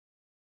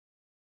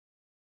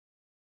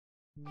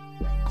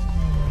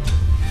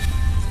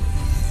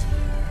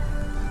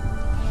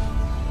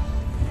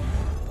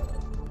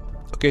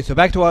Okay, so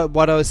back to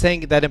what I was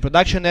saying, that in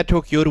production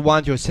network you would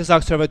want your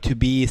Syslog server to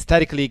be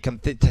statically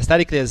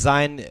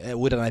assigned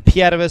with an IP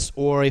address,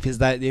 or if it's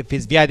via the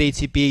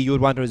HTTP, you would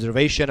want a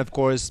reservation, of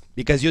course,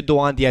 because you don't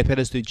want the IP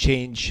address to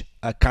change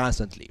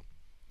constantly.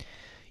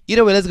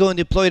 Either way, let's go and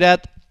deploy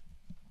that.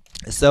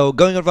 So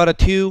going on router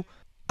 2,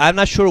 I'm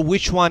not sure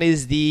which one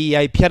is the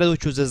IP address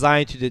which was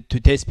designed to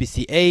test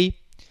PCA.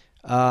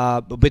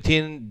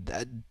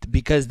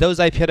 Because those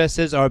IP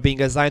addresses are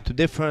being assigned to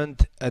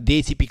different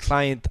DHCP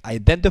client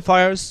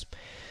identifiers.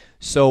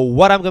 So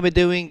what I'm going to be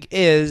doing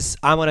is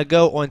I'm going to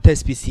go on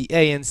test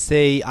PCA and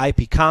say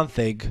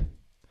ipconfig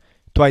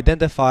to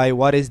identify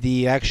what is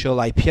the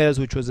actual IP address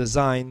which was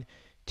assigned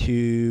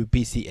to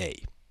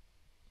PCA.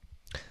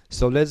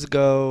 So let's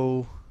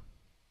go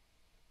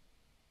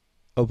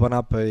open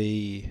up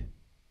a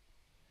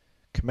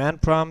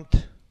command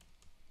prompt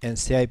and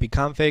say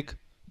ipconfig.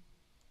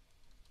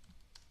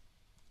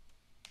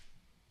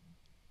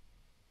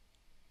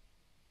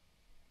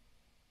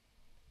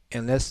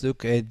 And let's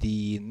look at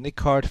the NIC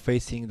card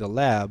facing the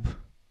lab.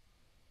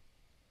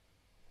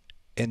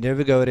 And there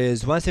we go, it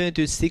is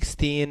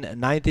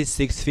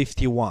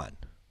 172.16.96.51.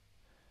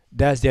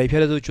 That's the IP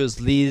address which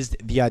was leased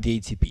via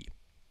DHCP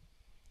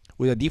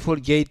with a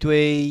default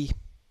gateway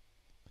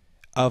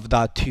of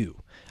 .2.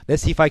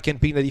 Let's see if I can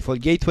ping the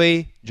default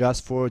gateway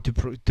just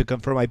to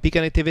confirm IP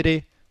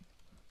connectivity.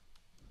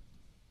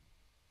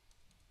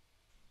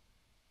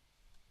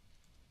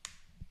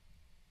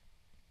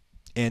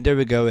 And there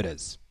we go, it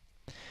is.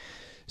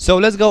 So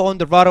let's go on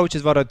the router, which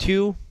is router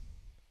 2.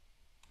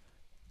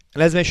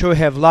 Let's make sure we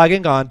have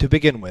logging on to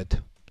begin with.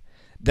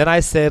 Then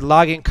I said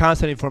logging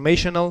constant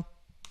informational.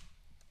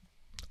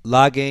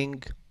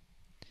 Logging.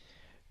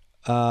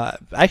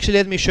 Actually,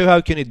 let me show you how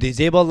you can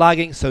disable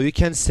logging. So you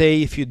can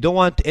say if you don't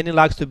want any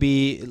logs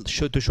to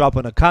show up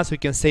on a console, you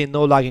can say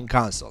no logging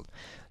console.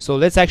 So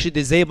let's actually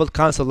disable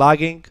console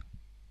logging.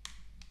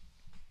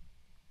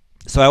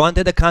 So I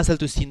wanted the console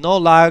to see no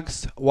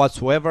logs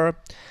whatsoever.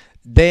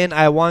 Then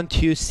I want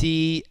to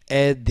see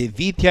at the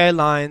VTI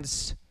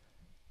lines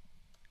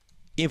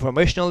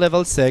informational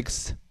level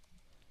 6,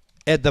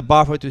 at the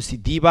buffer to see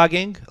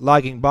debugging,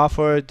 logging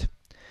buffered. You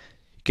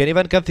can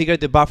even configure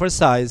the buffer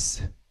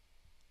size,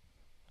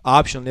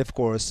 optionally of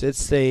course.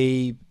 Let's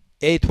say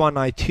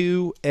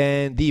 8192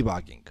 and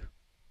debugging.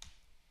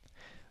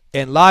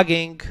 And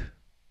logging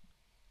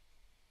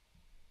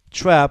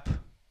trap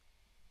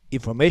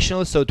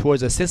informational, so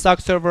towards the Syslog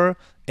server,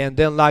 and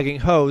then logging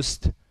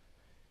host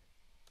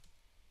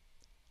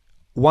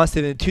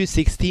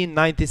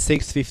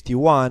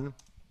 172.16.96.51,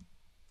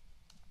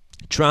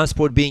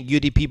 transport being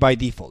UDP by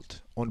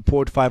default on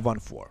port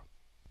 514.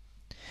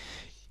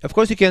 Of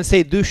course, you can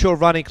say do show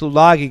run include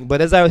logging, but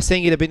as I was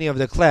saying at the beginning of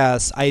the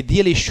class,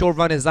 ideally show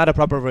run is not a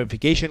proper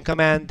verification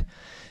command,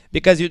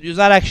 because you're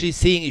not actually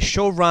seeing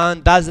show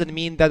run doesn't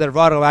mean that the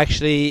router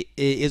actually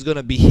is going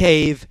to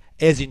behave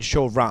as in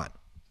show run.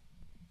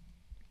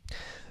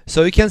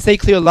 So you can say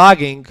clear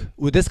logging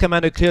with this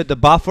command to clear the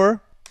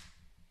buffer.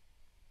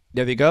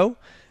 There we go.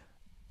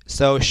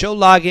 So show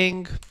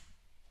logging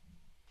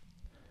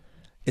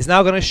is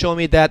now going to show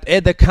me that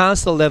at the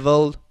console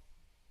level,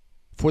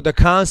 for the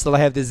console I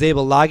have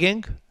disabled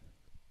logging.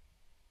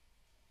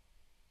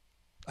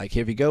 Like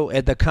here we go,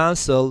 at the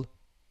console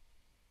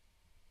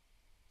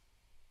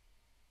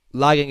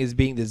logging is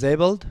being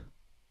disabled.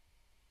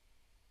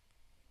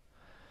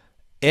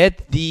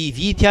 At the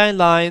VTI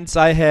lines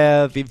I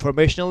have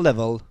informational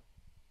level.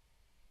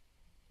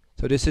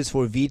 So this is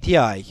for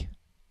VTI.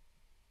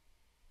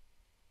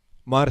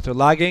 Monitor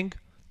logging.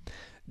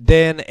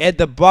 Then at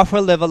the buffer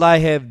level I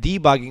have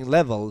debugging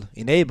level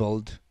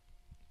enabled,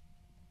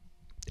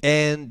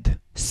 and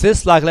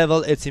syslog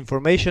level it's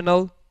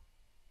informational,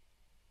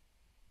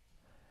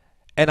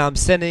 and I'm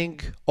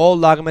sending all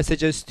log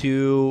messages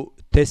to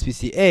test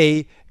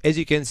PCA, as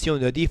you can see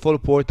on the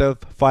default port of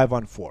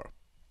 514.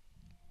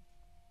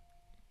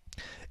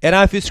 And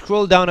now if you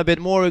scroll down a bit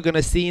more, you're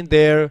gonna see in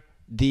there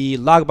the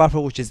log buffer,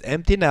 which is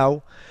empty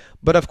now.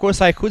 But of course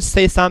I could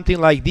say something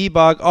like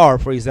debug ARP,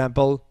 for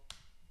example,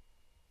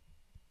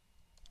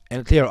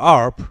 and clear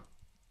ARP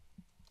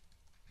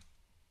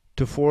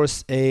to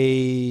force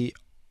a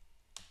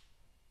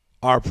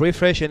ARP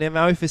refresh. And then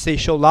now if we say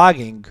show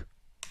logging,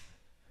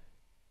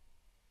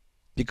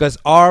 because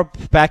ARP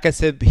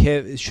packets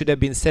should have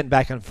been sent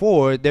back and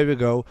forth, there we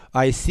go,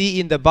 I see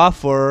in the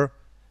buffer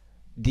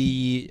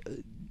the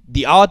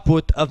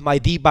output of my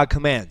debug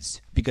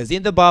commands, because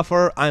in the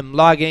buffer I'm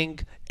logging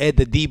at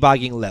the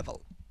debugging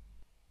level.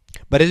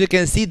 But as you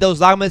can see, those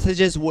log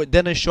messages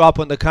didn't show up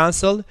on the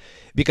console,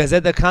 because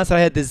at the console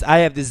I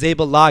have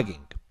disabled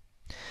logging.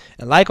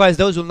 And likewise,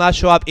 those will not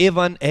show up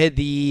even at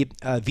the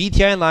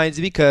VTI lines,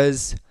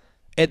 because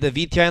at the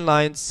VTI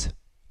lines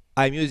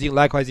I'm using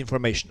likewise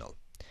informational.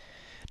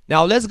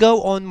 Now let's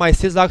go on my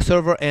Syslog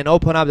server and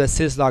open up the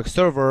Syslog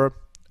server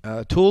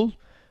tool.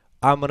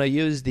 I'm gonna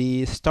use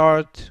the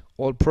start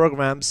all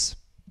programs,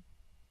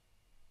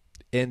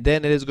 and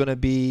then it is gonna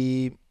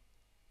be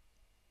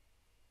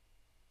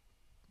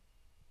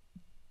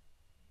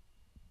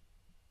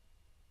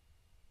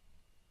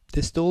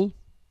this tool,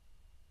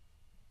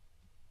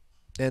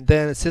 and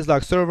then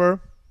Syslog server,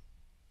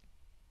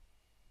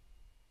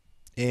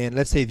 and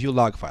let's say view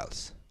log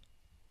files.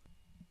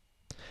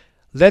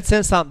 Let's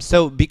send some.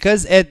 So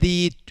because at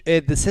the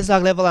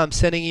Syslog level I'm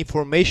sending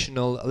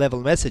informational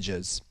level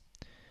messages.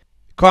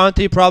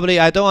 Currently, probably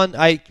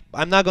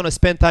I'm not going to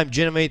spend time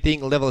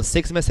generating level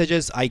 6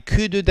 messages. I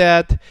could do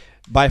that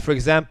by, for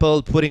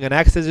example, putting an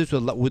access with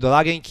the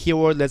login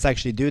keyword. Let's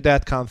actually do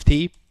that. Conf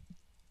t.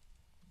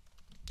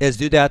 Let's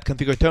do that.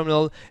 Configure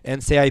terminal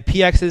and say IP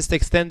access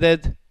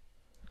extended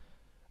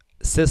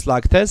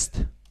syslog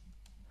test,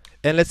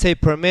 and let's say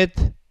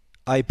permit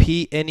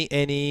IP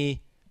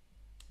any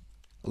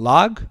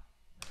log,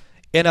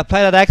 and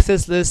apply that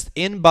access list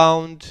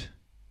inbound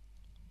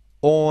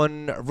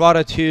on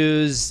router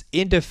 2's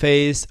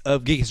interface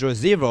of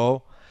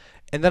gig00,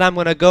 and then I'm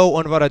going to go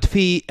on router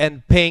 3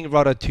 and ping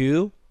router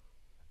 2.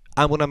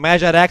 I'm going to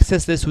match that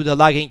access list with the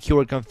login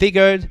keyword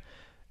configured,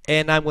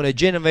 and I'm going to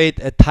generate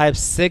a type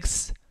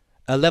 6,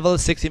 a level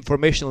 6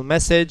 informational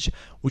message,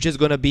 which is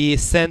going to be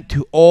sent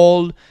to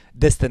all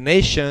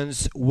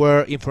destinations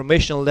where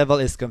informational level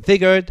is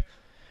configured,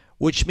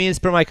 which means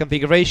per my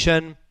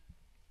configuration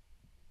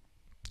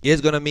is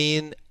going to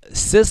mean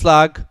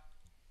syslog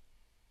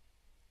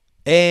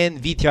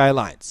and VTI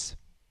lines.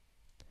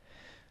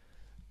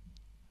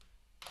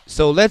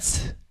 So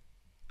let's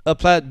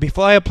apply,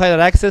 before I apply that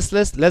access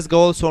list, let's go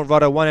also on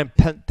router 1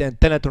 and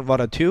telnet on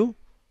router 2.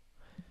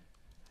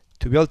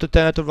 To be able to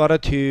telnet on router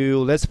 2,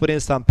 let's put in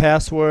some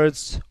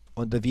passwords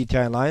on the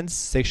VTI lines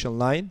section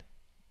line.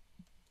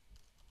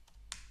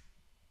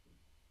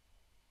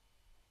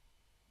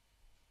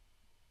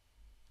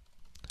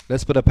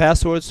 Let's put a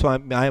password, so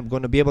I'm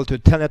going to be able to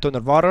telnet on the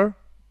router.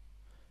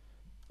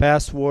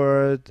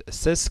 Password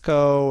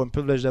Cisco and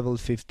privilege level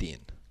 15,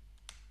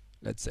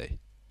 let's say.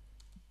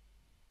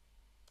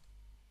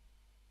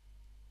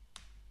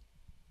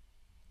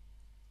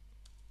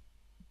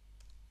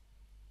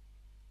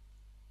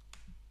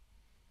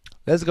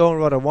 Let's go on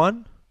router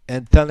 1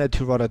 and telnet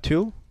to router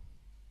 2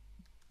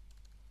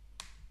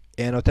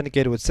 and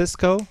authenticate with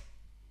Cisco.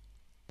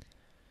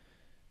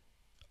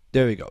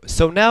 There we go.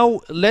 So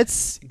now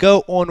let's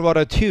go on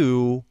router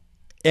 2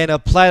 and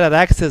apply that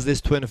access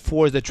list to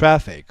enforce the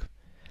traffic.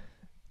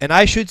 And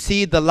I should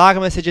see the log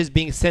messages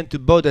being sent to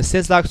both the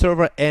Syslog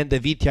server and the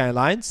VTI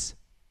lines.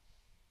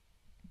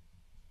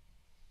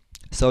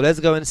 So let's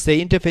go and say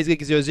interface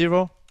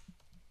gig00,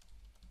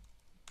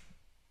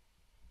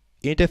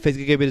 interface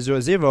gigabit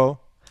 00,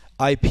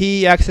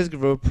 IP access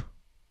group,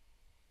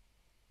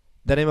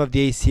 the name of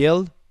the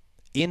ACL,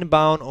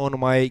 inbound on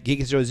my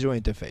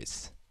gig00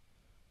 interface.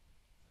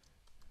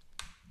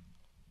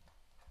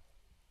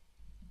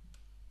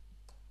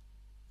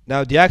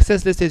 Now the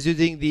access list is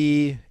using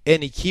the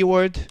any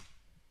keyword.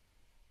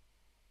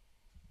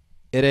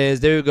 It is,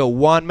 there you go,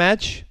 one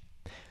match.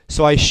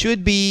 So I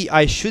should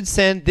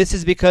send, this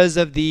is because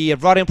of the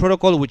routing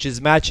protocol which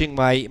is matching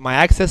my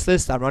access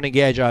list. I'm running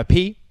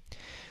AIGRP.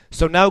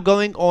 So now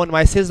going on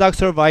my Syslog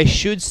server, I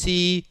should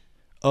see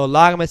a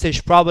log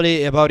message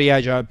probably about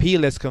AIGRP.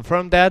 Let's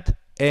confirm that,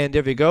 and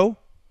there we go.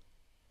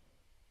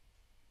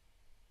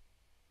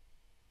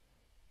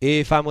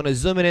 If I'm going to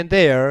zoom in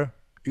there,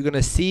 you're going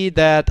to see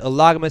that a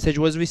log message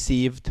was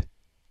received.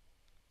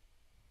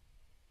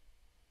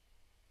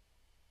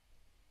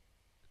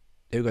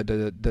 There you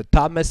go, the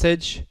top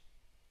message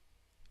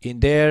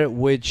in there,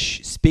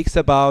 which speaks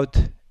about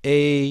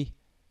a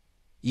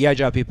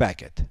EIGRP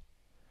packet.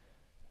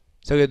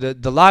 So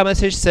the log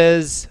message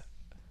says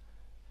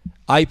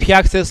IP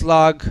access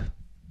log,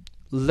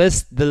 the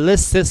list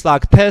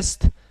syslog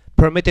test,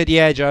 permitted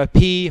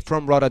EIGRP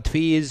from router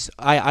 3's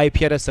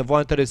IP address of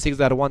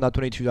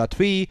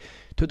 136.1.22.3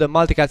 to the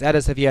multicast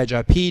address of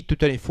EIGRP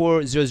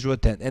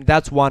 224.0010, and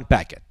that's one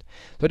packet.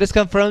 So this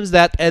confirms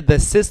that at the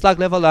syslog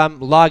level I'm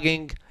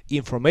logging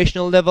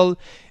informational level,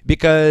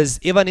 because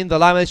even in the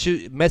log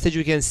message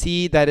you can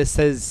see that it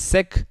says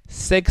sec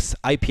 6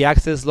 IP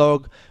access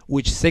log,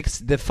 which 6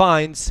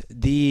 defines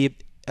the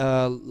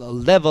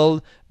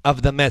level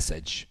of the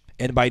message,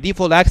 and by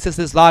default access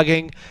list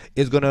logging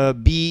is gonna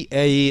be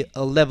a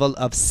level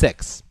of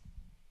 6.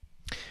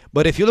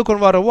 But if you look on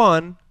router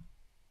 1,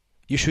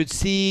 you should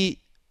see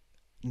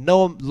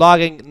no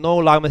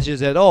log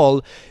messages at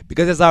all,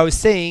 because as I was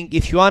saying,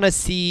 if you want to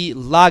see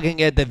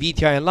logging at the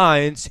VTI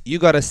lines, you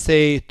gotta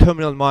say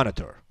terminal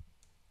monitor.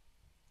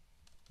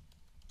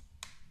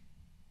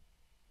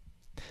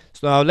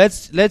 So now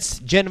let's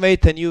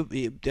generate a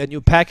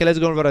new packet. Let's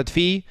go on router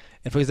 3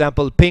 and, for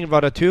example, ping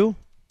router 2,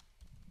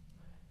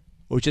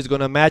 which is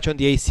gonna match on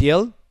the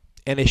ACL,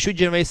 and it should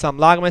generate some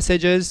log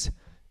messages,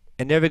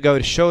 and there we go,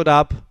 it showed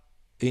up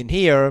in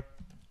here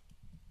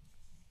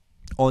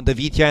on the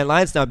VTI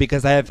lines now,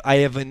 because I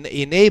have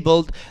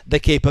enabled the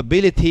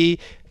capability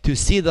to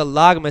see the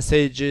log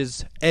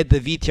messages at the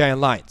VTI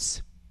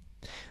lines.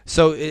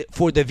 So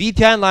for the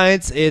VTI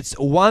lines, it's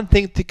one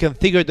thing to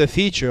configure the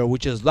feature,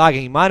 which is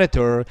logging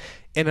monitor.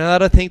 And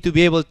another thing, to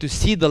be able to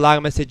see the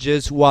log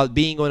messages while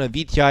being on a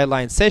VTI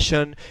line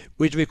session,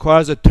 which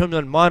requires a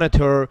terminal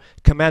monitor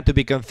command to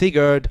be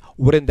configured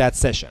within that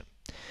session.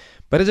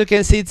 But as you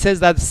can see, it says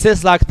that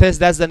syslog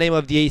test, that's the name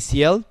of the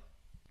ACL,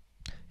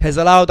 has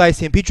allowed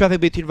ICMP traffic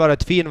between router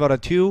 3 and router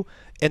 2,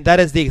 and that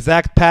is the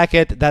exact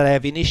packet that I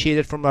have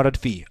initiated from router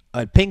 3.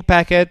 A ping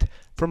packet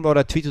from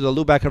router 3 to the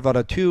loopback of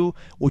router 2,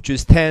 which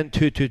is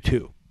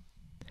 10.222.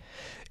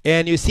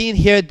 And you see in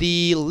here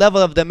the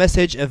level of the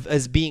message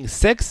as being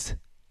 6,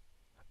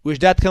 which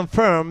that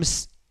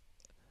confirms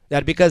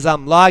that because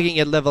I'm logging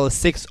at level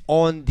 6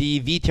 on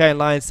the VTI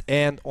lines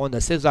and on the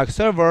Syslog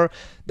server,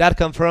 that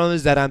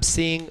confirms that I'm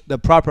seeing the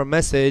proper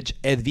message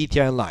at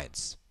VTI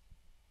lines.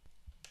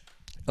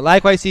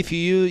 Likewise, if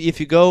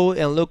you go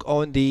and look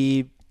on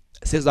the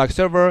Syslog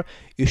server,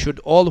 you should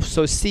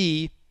also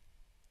see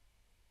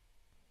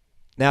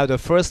now the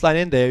first line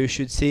in there. You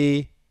should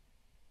see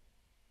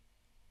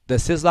the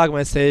Syslog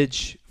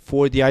message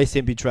for the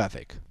ICMP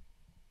traffic.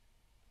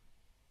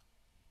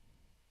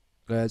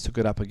 Let's look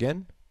it up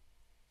again.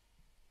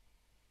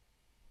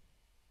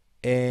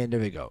 And there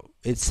we go.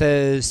 It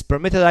says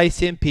permitted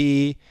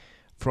ICMP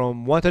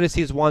from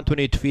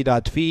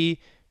 136.123.3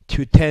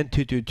 to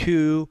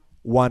 10.222,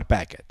 1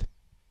 packet.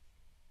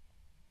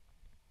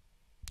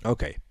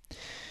 Okay.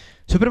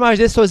 So pretty much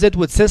this was it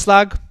with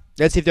Syslog.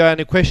 Let's see if there are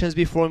any questions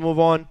before we move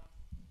on.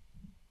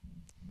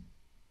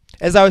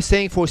 As I was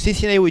saying, for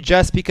CCNA, we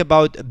just speak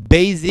about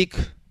basic.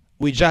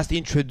 We just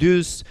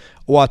introduce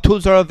what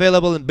tools are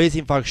available and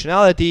basic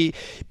functionality,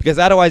 because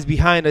otherwise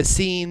behind the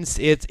scenes,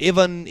 it's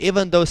even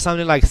though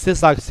something like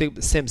Syslog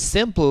seems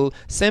simple,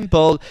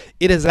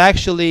 it is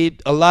actually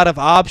a lot of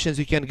options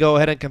you can go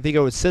ahead and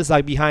configure with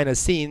Syslog behind the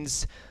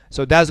scenes.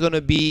 So that's going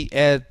to be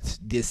at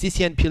the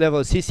CCNP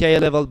level, CCIA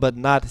level, but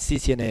not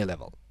CCNA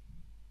level.